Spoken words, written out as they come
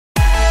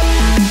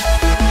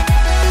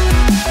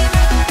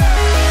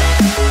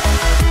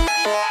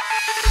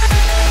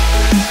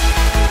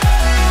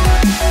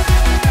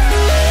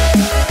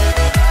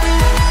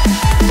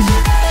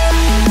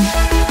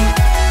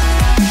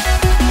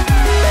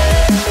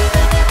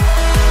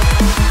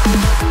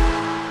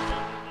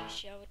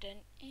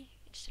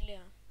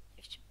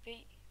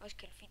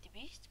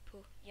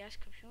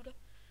jeres computer,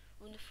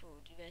 uden at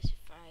få diverse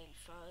fejl,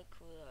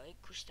 fejlkoder og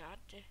ikke kunne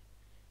starte det,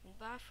 men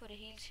bare få det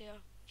hele til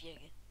at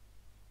virke.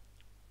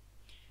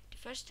 Det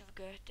første du vil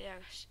gøre, det er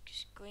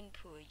at gå ind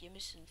på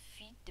hjemmesiden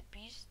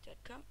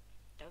feedthebeast.com.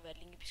 Der vil være et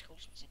link i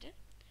beskrivelsen til det.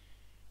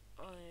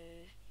 Og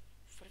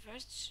for det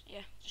første,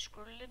 ja, du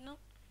scroller lidt ned.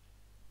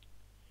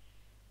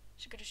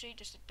 Så kan du se,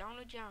 der står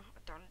download jar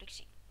og download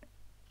exe.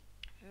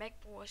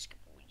 Mac-brugere skal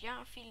bruge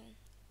jar-filen.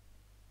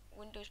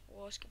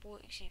 Windows-brugere skal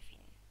bruge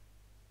exe-filen.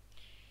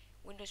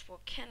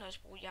 Windows-brugere kan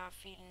også bruge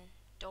jar-filen,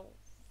 dog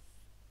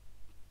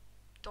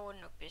er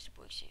det nok bedst at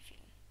bruge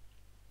exe-filen.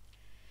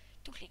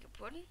 Du klikker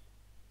på den,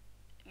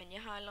 men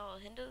jeg har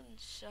allerede hentet den,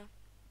 så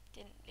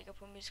den ligger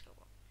på mit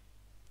skrivebord.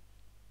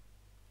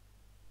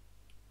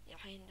 Jeg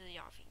har hentet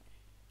jar-filen.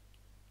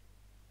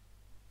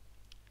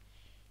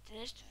 Det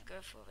næste vi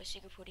gør for at være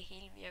sikker på at det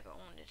hele virker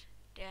ordentligt,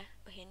 det er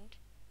at hente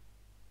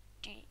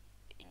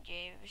en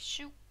Java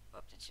 7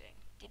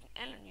 opdatering. Det er den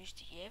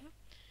allernyeste Java.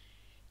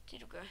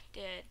 Det du gør,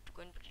 det er at du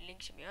går ind på det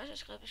link, som jeg også har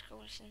skrevet i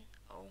beskrivelsen,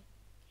 og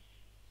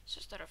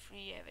så står der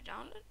free Java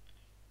download.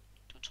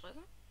 Du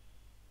trykker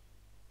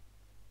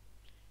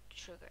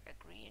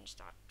agree and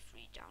start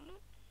free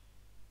download.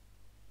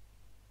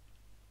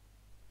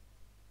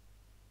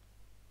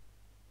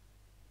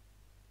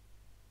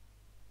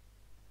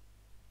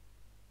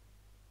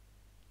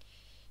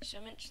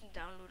 Så mens den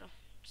downloader,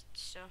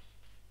 så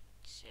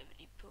ser vi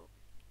lige på,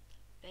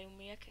 hvad du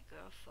mere kan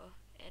gøre for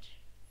at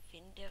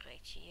finde det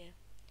rigtige,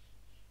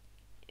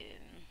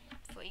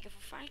 for ikke at få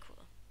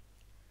fejlkoder.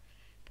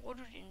 Bruger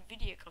du din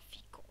Nvidia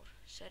grafikkort,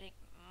 så er det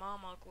en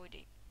meget god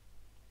idé.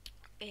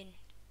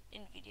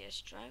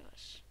 Nvidias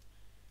drivers.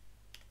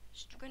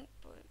 Så du kan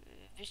på,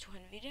 hvis du har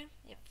Nvidia,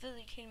 jeg ved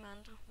ikke helt med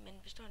andre, men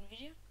hvis du har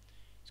Nvidia,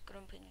 så går du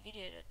ind på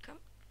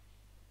nvidia.com.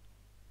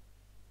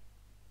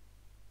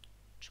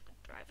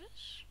 Tryk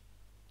drivers,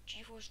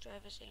 GeForce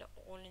drivers eller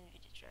all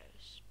Nvidia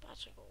drivers. Bare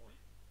tryk all.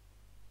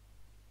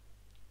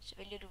 Så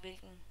vælger du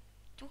hvilken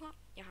du har.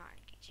 Jeg har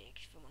en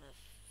GTX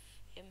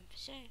 505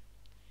 serie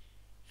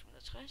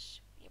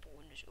 560. Jeg bruger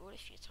Windows 8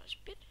 64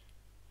 bit,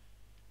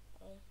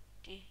 og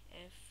det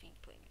er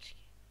fint på engelsk.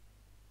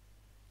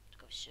 Så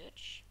går vi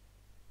search,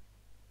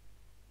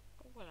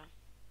 og voilà,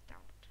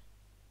 download.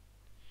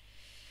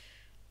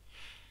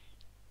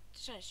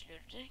 Så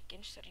installerer du det,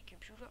 genstarter din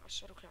computer, og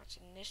så er du klar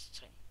til den næste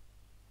trin.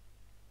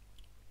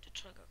 Du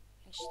trykker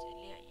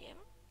installere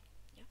Java.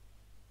 Ja.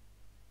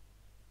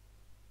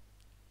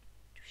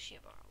 Du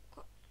siger bare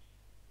OK.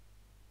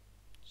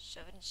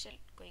 Så vil den selv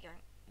gå i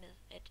gang med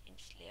at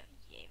installere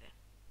Java.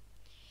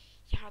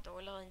 Jeg har dog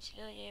allerede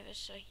installeret Java,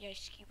 så jeg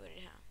skipper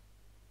det her.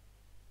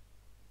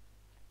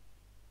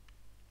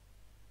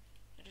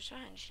 Når du så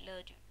har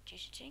installeret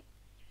disse ting,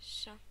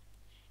 så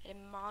er det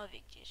meget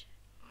vigtigt,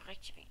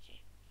 rigtig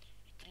vigtigt,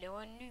 at du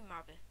laver en ny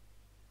mappe.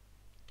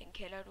 Den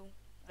kalder du,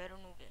 hvad du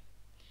nu vil.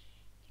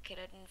 Jeg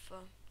kalder den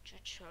for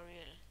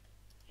tutorial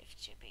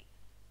FTB.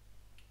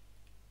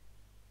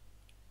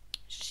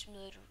 Så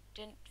smider du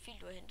den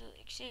fil, du har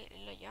hentet, Excel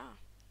eller jar,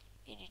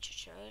 ind i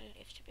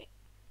tutorial FTB.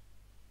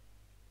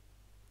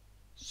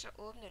 Så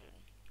åbner du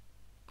den.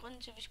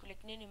 Grunden til, at vi skulle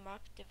lægge den ind i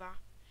map, det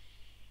var,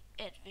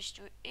 at hvis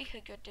du ikke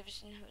havde gjort det, hvis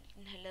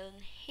den havde lavet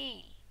en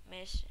hel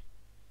masse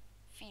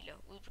filer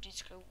ude på dit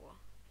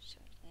skrivebord,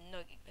 som den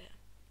nok ikke vil have.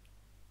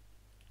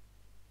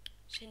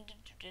 Så henter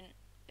du den,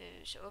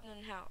 så åbner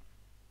den her.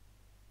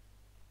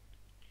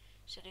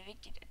 Så det er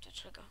vigtigt, at du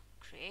trykker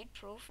create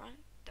profile.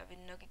 Der vil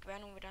nok ikke være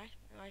nogen ved dig.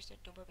 Jeg vil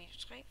starte dumper video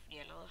 3, fordi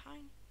jeg allerede har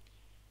en.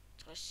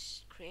 Tryk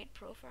create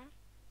profile.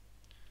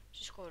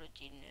 Så skriver du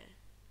dine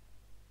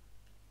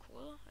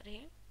koder og det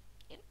hele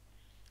ind,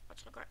 og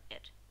trykker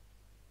add.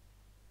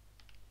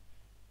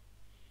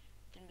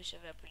 Den vil så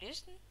være på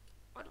listen,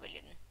 og du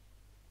vælger den.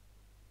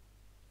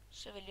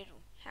 Så vælger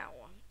du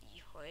herover i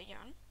højre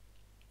hjørne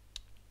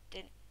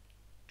det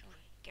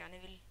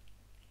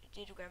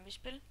du gerne vil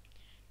spille.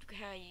 Du kan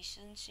her i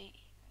siden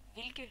se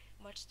hvilke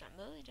mods der er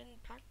med i den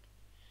pakke.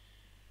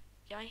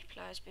 Jeg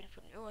plejer at spille på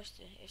den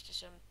øverste,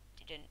 eftersom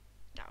det er den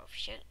der er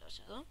officiel og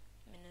så videre,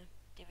 men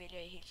det vælger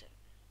jeg helt selv.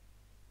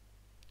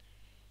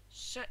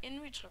 Så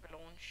inden vi trykker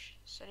launch,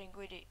 så er det en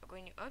god idé at gå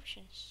ind i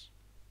options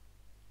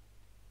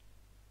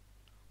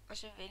og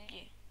så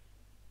vælge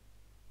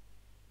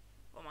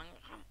hvor mange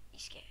RAM I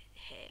skal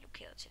have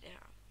allokeret til det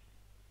her.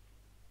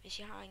 Hvis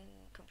jeg har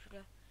en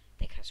computer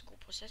der ikke har så god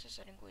processor,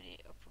 så er det en god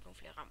idé at putte nogle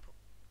flere RAM på.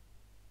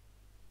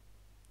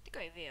 Det gør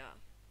jeg ved at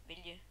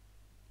vælge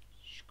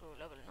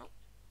scroll up eller ned.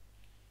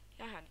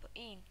 Jeg har den på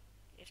 1,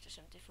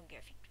 eftersom det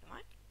fungerer fint for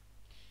mig.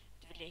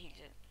 Det vælger jeg helt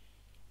selv.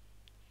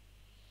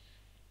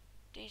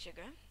 Det I så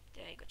gør,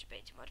 det er at I går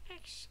tilbage til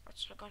modpacks og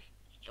trykker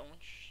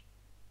launch.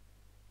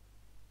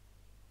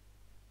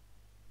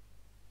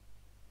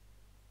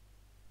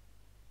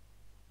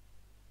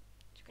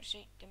 Så kan du se,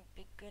 at den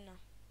begynder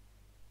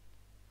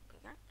at gå i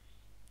gang.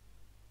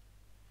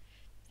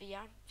 Vil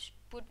jeg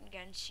burde den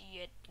gerne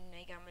sige, at den er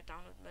i gang med at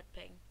downloade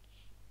modpacken.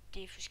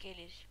 Det er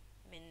forskelligt,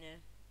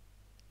 men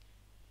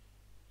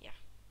ja.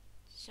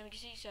 Som I kan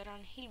se, så er der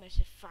en hel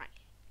masse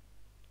fejl.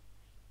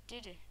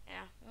 Dette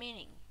er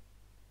meningen.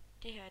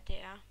 Det her,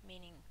 det er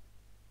meningen.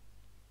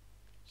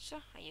 Så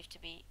har I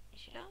FTB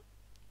installeret.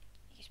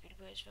 I kan spille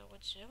på jeres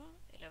favorit server,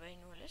 eller hvad I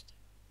nu har lyst.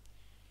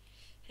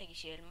 Her kan I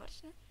se alle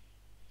modsene.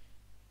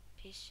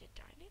 Pisse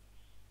dejligt.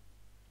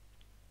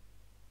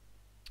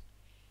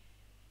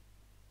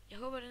 Jeg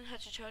håber, den her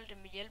tutorial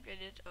den vil hjælpe jer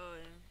lidt,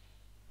 og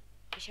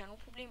hvis I har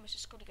nogle problemer, så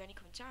skriv det gerne i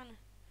kommentarerne.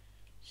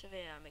 Så vil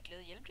jeg med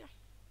glæde hjælpe jer.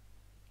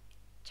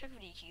 Tak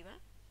fordi I kiggede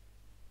med.